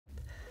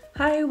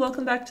Hi,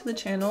 welcome back to the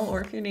channel,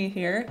 or if you're new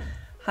here,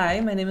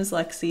 hi, my name is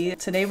Lexi.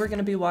 Today we're going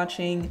to be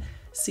watching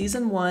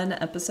Season 1,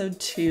 Episode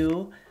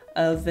 2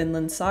 of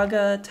Vinland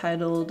Saga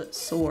titled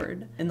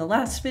Sword. In the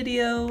last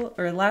video,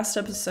 or last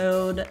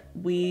episode,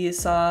 we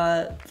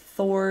saw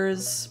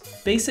Thors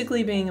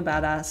basically being a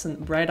badass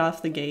and right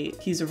off the gate.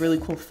 He's a really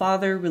cool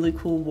father, really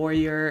cool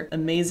warrior,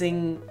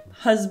 amazing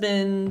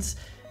husband,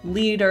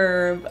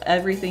 leader,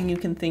 everything you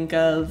can think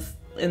of.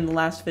 In the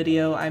last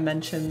video, I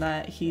mentioned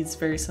that he's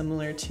very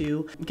similar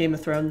to Game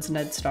of Thrones'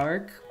 Ned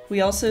Stark.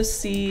 We also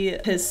see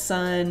his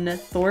son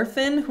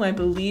Thorfinn, who I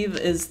believe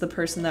is the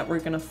person that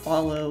we're gonna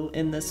follow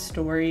in this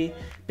story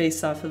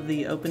based off of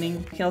the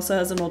opening. He also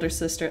has an older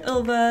sister,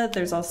 Ylva.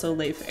 There's also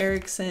Leif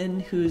Erikson,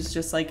 who's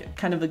just like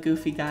kind of a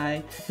goofy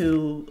guy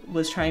who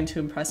was trying to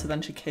impress a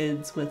bunch of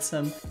kids with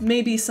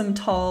maybe some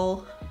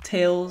tall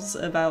tales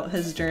about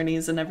his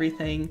journeys and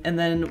everything. And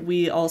then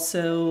we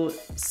also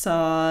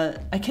saw,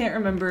 I can't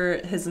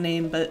remember his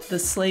name, but the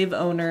slave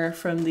owner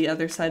from the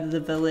other side of the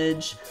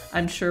village.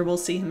 I'm sure we'll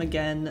see him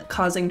again,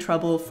 causing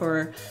trouble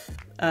for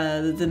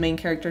the main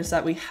characters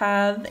that we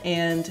have,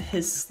 and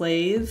his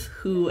slave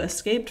who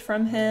escaped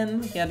from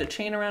him. He had a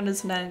chain around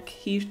his neck.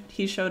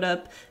 He showed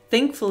up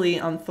thankfully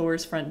on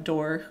Thor's front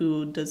door,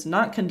 who does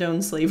not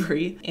condone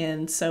slavery,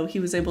 and so he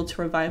was able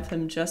to revive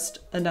him just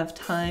enough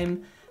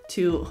time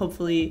to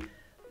hopefully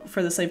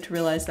for the slave to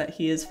realize that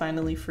he is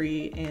finally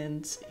free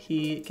and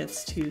he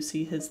gets to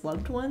see his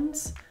loved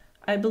ones,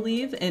 I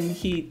believe. And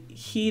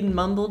he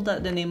mumbled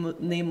that the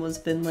name was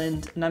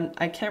Vinland, and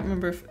I can't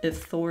remember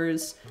if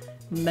Thors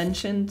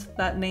mentioned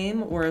that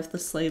name or if the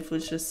slave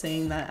was just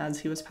saying that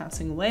as he was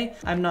passing away.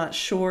 I'm not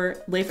sure.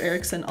 Leif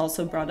Erikson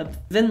also brought up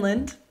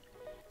Vinland.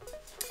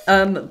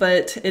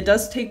 But it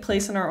does take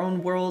place in our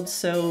own world,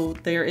 so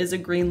there is a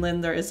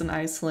Greenland, there is an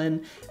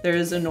Iceland, there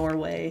is a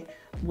Norway,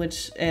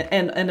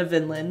 and a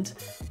Vinland,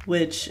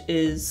 which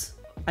is,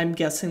 I'm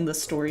guessing the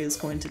story is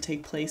going to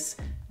take place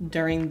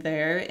during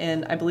there.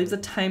 And I believe the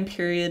time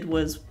period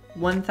was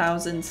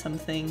 1000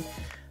 something,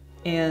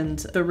 and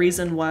the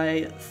reason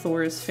why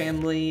Thor's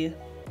family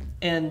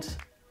and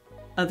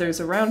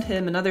others around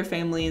him and other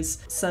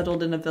families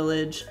settled in a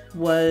village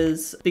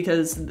was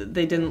because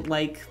they didn't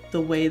like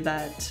the way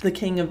that the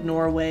king of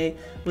Norway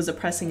was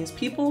oppressing his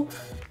people,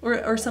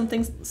 or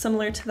something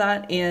similar to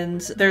that.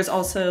 And there's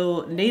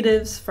also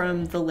natives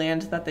from the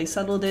land that they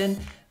settled in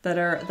that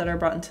are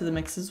brought into the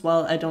mix as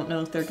well. I don't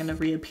know if they're going to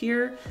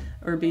reappear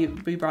or be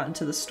brought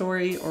into the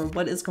story, or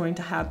what is going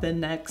to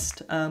happen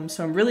next.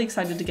 So I'm really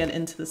excited to get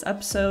into this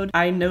episode.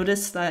 I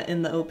noticed that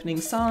in the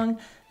opening song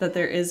that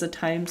there is a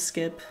time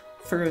skip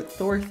for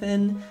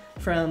Thorfinn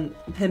from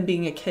him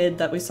being a kid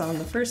that we saw in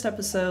the first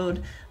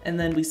episode, and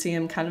then we see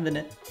him kind of in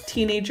a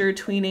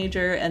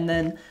tweenager, and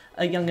then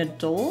a young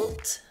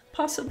adult,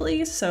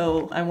 possibly.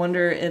 So I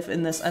wonder if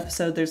in this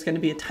episode there's going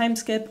to be a time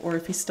skip, or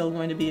if he's still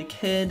going to be a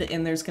kid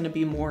and there's going to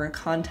be more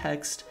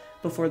context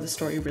before the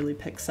story really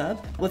picks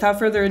up. Without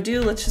further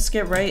ado, let's just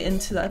get right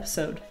into the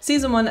episode.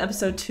 Season 1,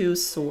 Episode 2,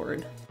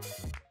 Sword.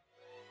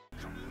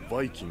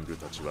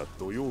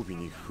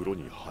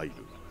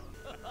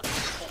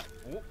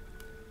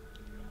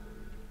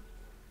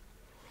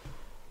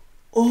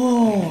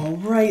 Oh,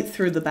 right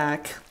through the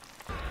back.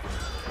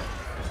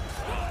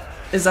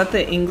 Is that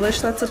the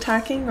English that's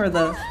attacking, or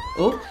the...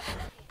 Oh!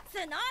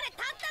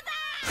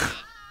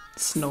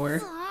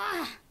 Snore.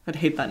 I'd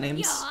hate that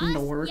name,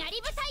 Snore.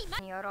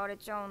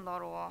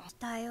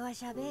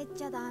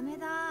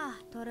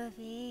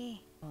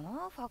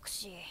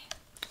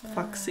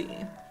 Foxy.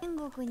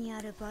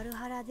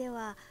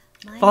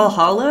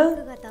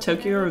 Valhalla?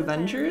 Tokyo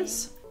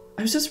Revengers?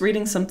 I was just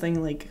reading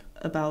something like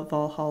about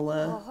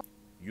Valhalla.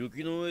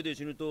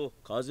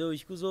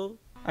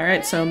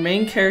 Alright, so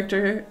main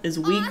character is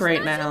weak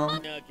right now.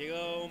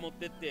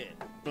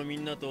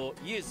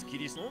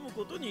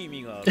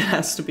 It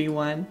has to be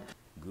one.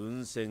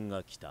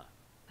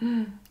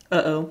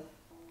 Uh-oh.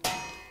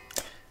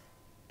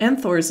 And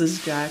Thors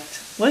is jacked.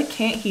 What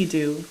can't he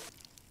do?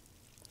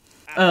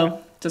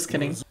 Oh, just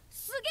kidding.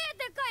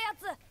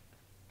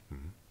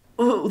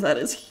 Oh, that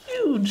is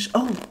huge!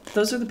 Oh,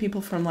 those are the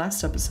people from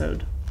last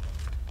episode.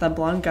 That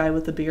blonde guy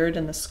with the beard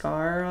and a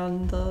scar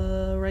on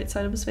the right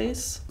side of his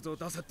face.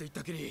 Thors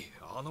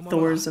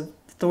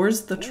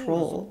the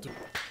troll.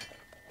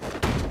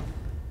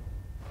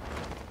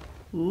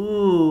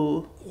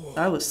 Ooh,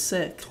 that was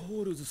sick.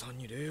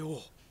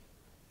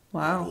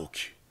 Wow.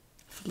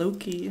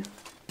 Floki.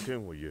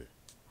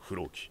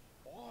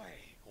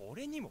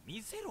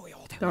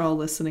 They're all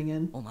listening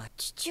in.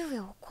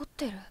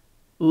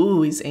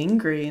 Ooh, he's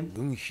angry.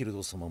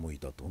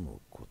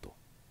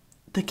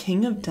 The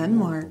King of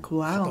Denmark,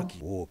 wow.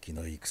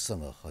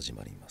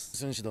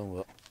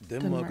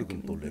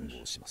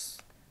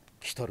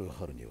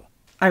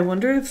 I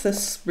wonder if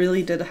this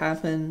really did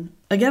happen.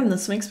 Again,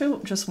 this makes me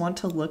just want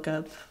to look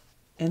up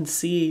and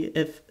see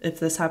if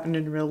this happened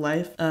in real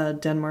life.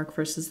 Denmark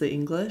versus the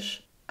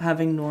English.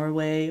 Having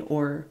Norway,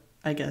 or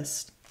I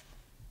guess,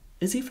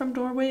 is he from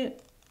Norway?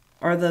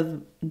 Are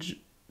the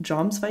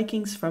Joms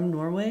Vikings from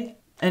Norway?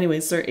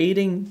 Anyways, they're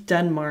aiding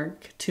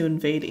Denmark to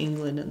invade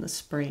England in the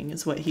spring,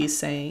 is what he's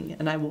saying.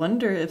 And I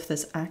wonder if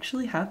this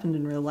actually happened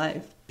in real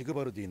life.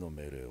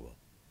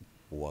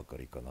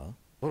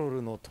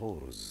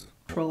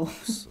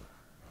 Trolls.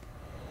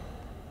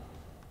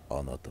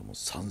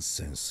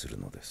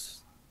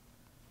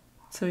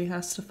 So he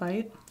has to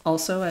fight.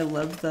 Also, I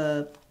love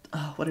the,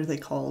 what are they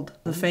called?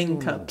 The fang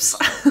cups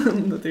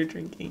that they're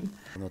drinking.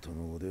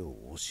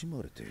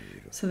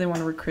 So they want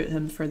to recruit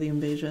him for the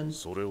invasion.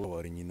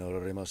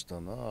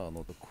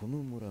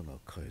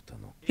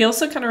 He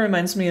also kind of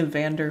reminds me of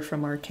Vander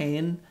from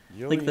Arcane,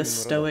 like the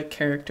stoic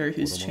character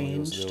who's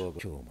changed.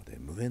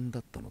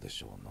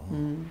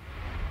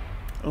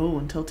 Oh,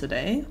 until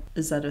today?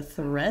 Is that a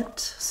threat,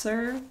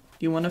 sir?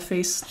 You want to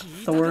face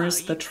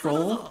Thors the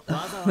troll?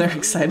 They're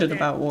excited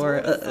about war.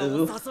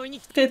 Uh-oh.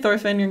 Okay,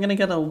 Thorfinn, you're gonna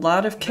get a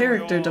lot of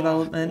character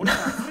development.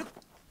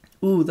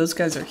 Ooh, those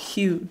guys are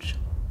huge.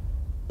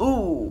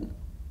 Ooh.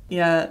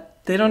 Yeah,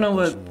 they don't know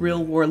what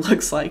real war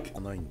looks like.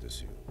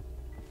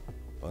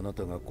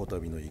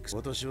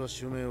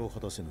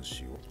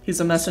 He's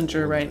a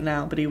messenger right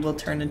now, but he will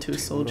turn into a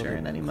soldier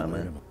in any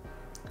moment.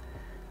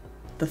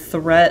 The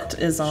threat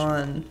is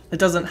on. It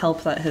doesn't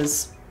help that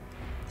his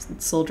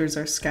soldiers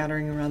are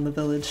scattering around the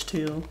village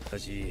too.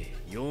 It's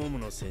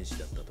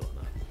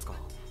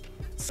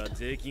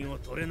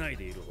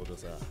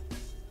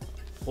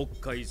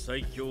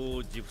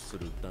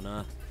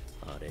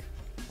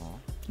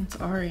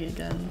Ari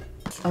again.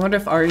 I wonder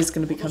if Ari's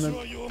gonna become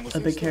a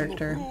big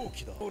character.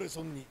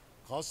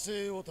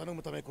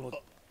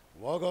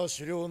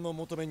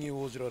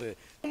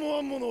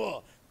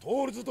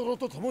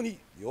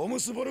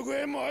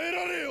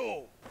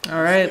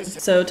 Alright,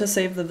 so to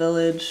save the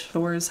village,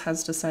 Thors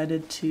has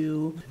decided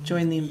to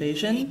join the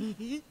invasion.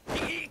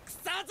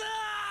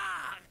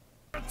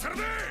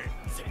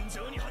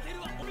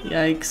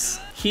 Yikes.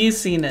 He's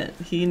seen it.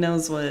 He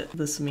knows what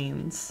this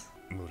means.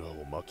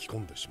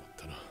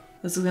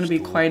 This is going to be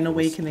quite an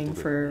awakening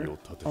for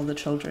all the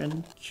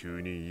children.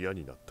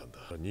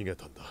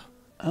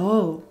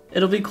 Oh,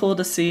 it'll be cool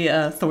to see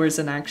Thors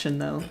in action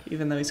though,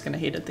 even though he's going to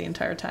hate it the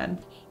entire time.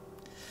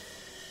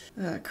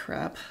 Ah,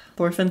 crap.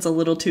 Thorfinn's a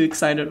little too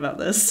excited about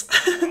this.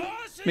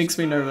 Makes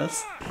me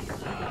nervous.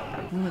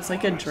 Oh, it's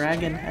like a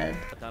dragon head.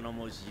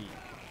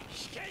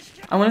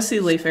 I want to see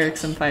Leif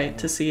Erikson fight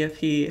to see if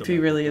he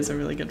really is a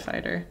really good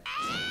fighter.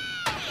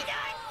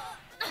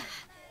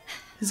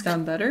 He's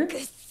gotten better?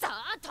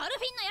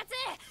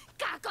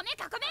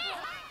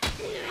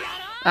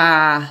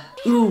 Ah,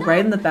 ooh, right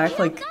in the back,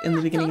 like in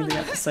the beginning of the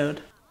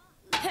episode.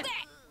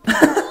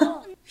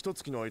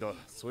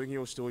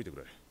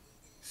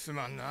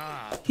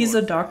 He's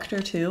a doctor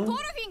too?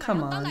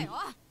 Come on.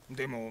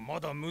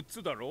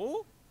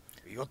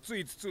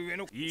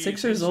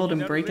 6 years old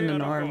and breaking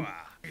an arm.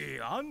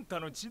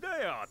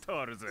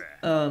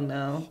 Oh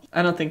no.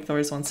 I don't think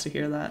Thors wants to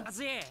hear that.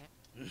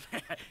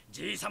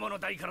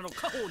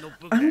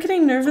 I'm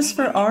getting nervous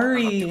for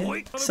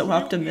Ari. So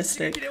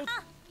optimistic.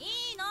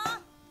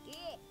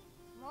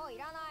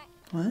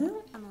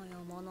 What?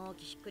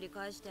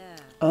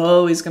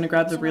 Oh, he's gonna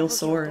grab the real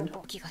sword.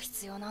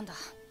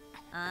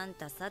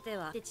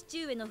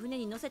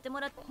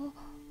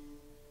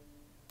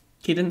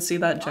 He didn't see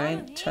that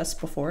giant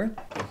chest before?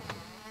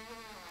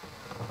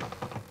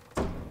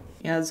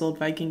 Yeah, his old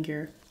Viking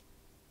gear.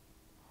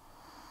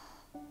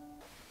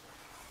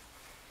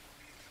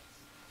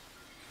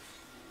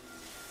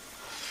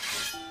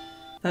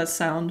 That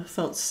sound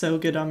felt so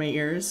good on my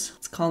ears.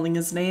 It's calling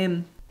his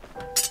name.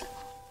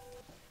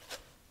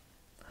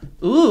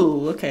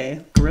 Ooh,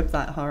 okay. Grip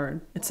that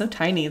hard. It's so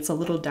tiny, it's a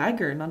little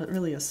dagger, not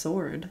really a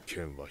sword.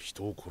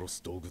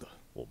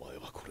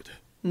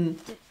 Mm.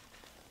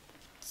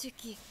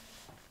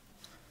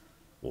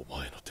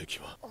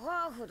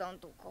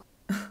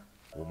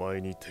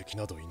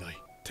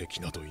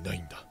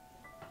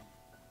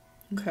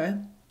 Okay.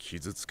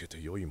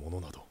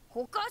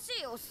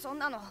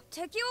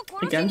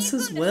 Against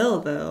his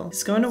will, though.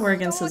 He's going to war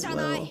against his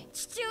will.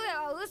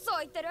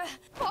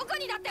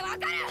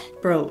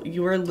 Bro,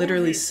 you are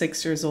literally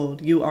 6 years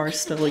old. You are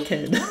still a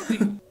kid.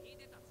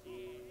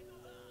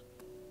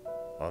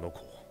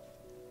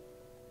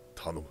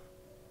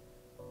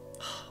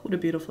 What a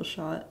beautiful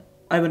shot.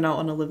 I would not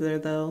want to live there,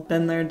 though.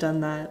 Been there,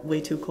 done that.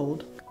 Way too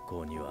cold.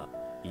 Oh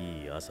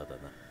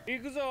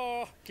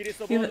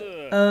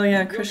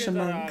yeah, Christian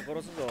monk.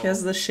 He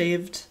has the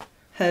shaved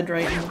head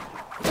right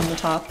on the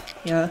top.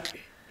 Yeah.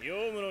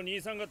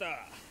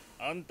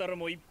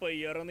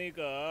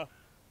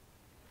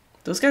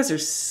 Those guys are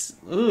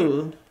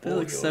ooh, they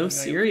look so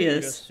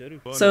serious.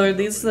 So are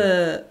these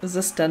is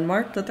this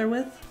Denmark that they're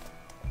with?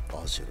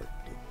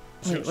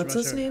 Wait, what's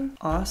his name?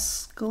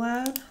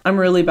 Osglad? I'm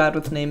really bad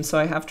with names, so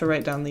I have to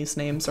write down these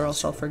names or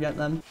else I'll forget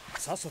them.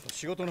 So is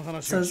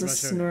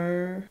this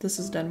this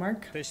is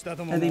Denmark?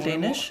 Are they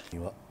Danish?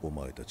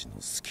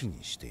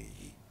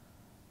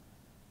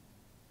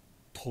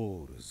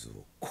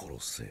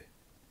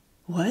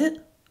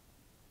 What?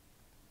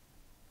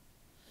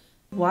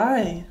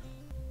 Why?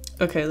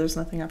 Okay, there's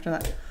nothing after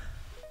that.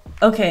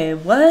 Okay,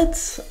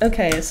 what?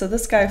 Okay, so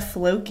this guy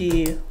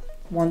Floki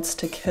wants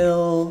to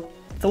kill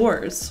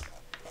Thors,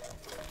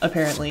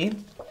 apparently.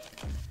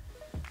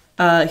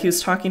 He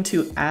was talking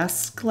to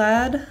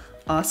Asklad.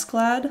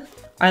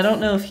 I don't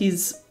know if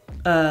he's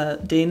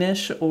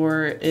Danish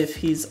or if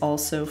he's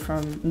also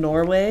from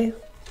Norway,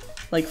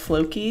 like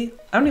Floki.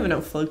 I don't even know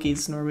if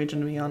Floki's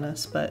Norwegian, to be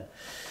honest, but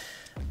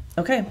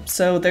okay,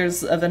 so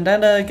there's a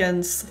vendetta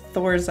against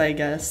Thors, I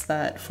guess,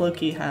 that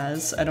Floki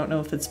has. I don't know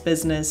if it's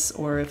business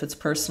or if it's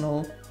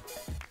personal.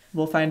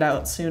 We'll find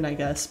out soon, I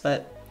guess,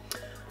 but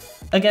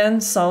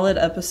again, solid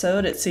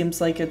episode. It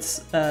seems like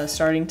it's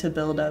starting to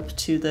build up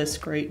to this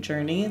great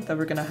journey that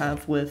we're gonna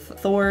have with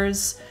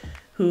Thors,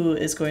 who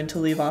is going to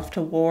leave off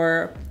to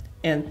war,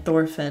 and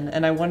Thorfinn.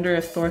 And I wonder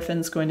if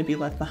Thorfinn's going to be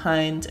left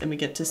behind and we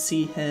get to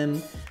see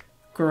him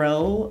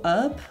grow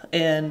up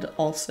and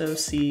also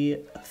see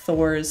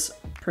Thor's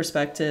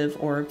perspective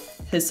or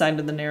his side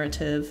of the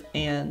narrative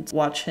and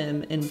watch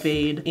him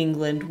invade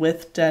England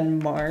with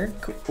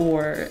Denmark,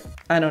 or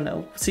I don't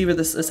know, see where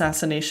this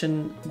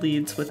assassination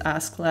leads with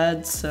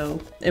Asklad. So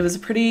it was a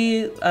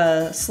pretty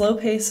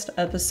slow-paced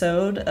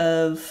episode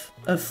of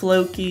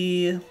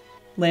Floki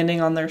landing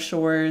on their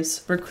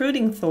shores,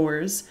 recruiting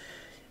Thors,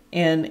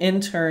 and in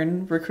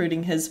turn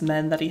recruiting his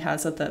men that he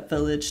has at that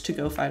village to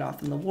go fight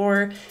off in the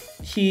war.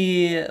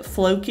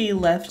 Floki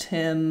left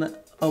him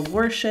a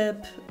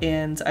warship,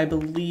 and I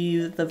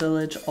believe the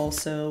village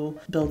also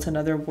built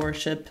another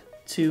warship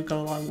to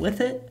go along with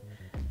it.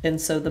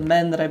 And so the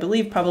men that I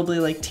believe probably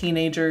like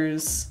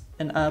teenagers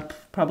and up,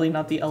 probably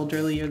not the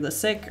elderly or the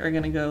sick, are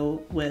gonna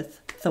go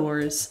with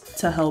Thors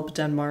to help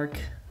Denmark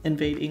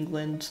invade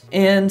England.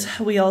 And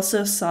we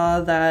also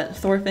saw that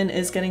Thorfinn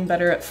is getting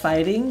better at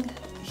fighting.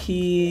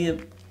 He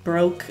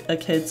broke a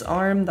kid's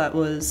arm that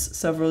was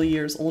several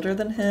years older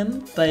than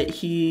him,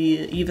 but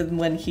even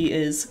when he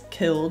is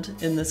killed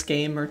in this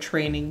game or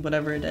training,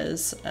 whatever it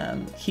is,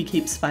 he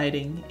keeps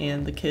fighting,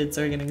 and the kids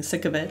are getting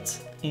sick of it,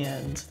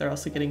 and they're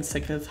also getting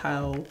sick of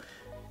how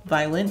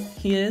violent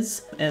he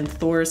is. And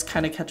Thors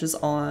kind of catches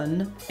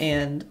on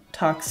and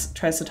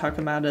tries to talk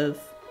him out of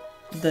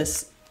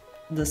this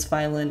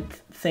violent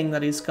thing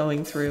that he's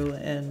going through,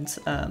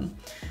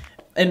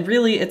 and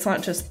really, it's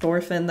not just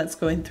Thorfinn that's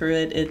going through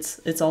it,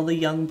 it's all the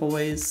young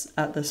boys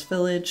at this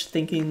village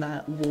thinking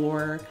that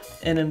war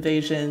and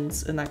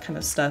invasions and that kind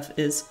of stuff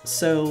is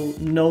so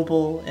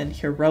noble and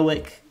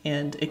heroic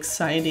and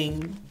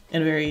exciting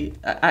and very,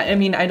 I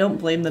mean, I don't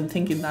blame them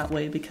thinking that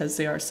way because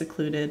they are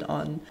secluded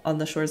on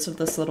the shores of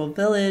this little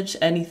village.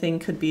 Anything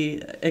could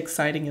be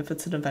exciting if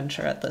it's an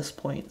adventure at this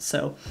point.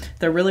 So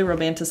they're really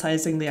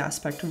romanticizing the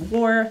aspect of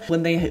war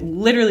when they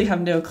literally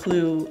have no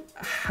clue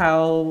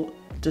how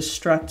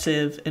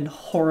destructive and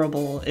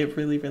horrible it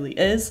really, really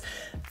is.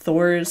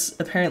 Thors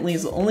apparently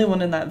is the only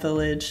one in that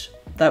village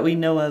that we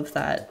know of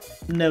that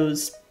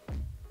knows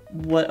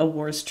what a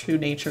war's true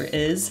nature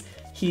is.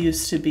 He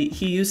used to be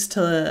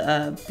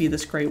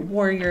this great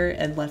warrior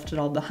and left it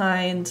all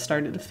behind,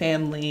 started a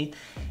family,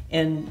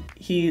 and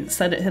he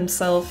said it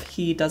himself,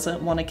 he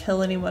doesn't want to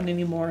kill anyone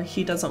anymore.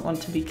 He doesn't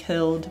want to be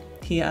killed.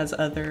 He has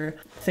other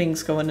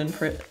things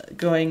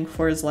going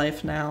for his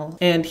life now.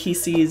 And he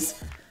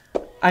sees,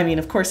 I mean,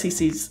 of course he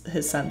sees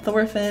his son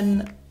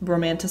Thorfinn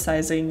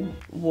romanticizing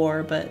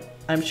war, but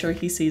I'm sure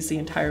he sees the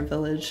entire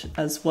village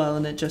as well,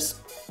 and it just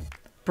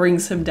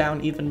brings him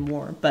down even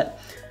more. But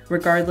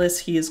regardless,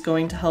 he is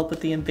going to help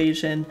with the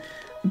invasion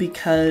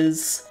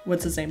because,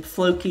 what's his name,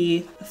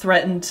 Floki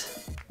threatened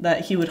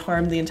that he would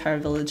harm the entire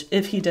village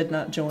if he did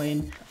not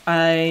join.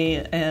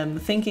 I am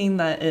thinking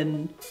that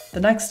in the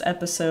next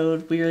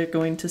episode, we are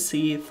going to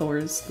see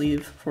Thors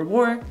leave for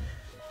war,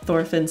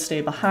 Thorfinn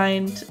stay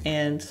behind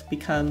and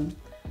become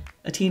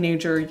a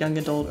teenager, young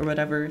adult, or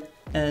whatever,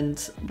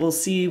 and we'll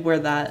see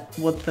what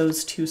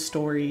those two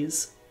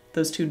stories,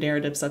 those two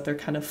narratives that they're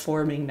kind of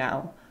forming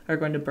now are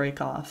going to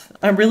break off.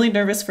 I'm really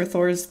nervous for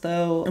Thors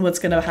though, and what's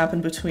going to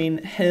happen between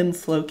him,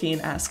 Floki,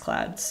 and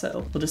Asklad,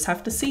 so we'll just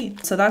have to see.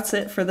 So that's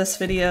it for this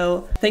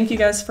video. Thank you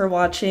guys for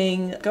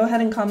watching. Go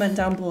ahead and comment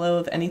down below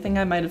of anything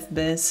I might have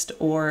missed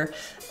or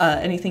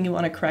anything you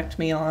want to correct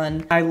me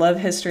on. I love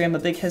history. I'm a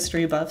big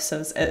history buff,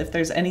 so if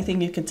there's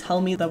anything you can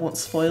tell me that won't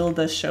spoil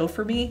this show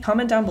for me,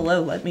 comment down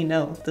below, let me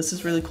know. This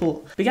is really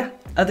cool. But yeah,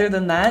 other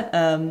than that,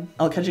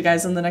 I'll catch you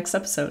guys in the next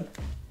episode.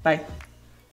 Bye.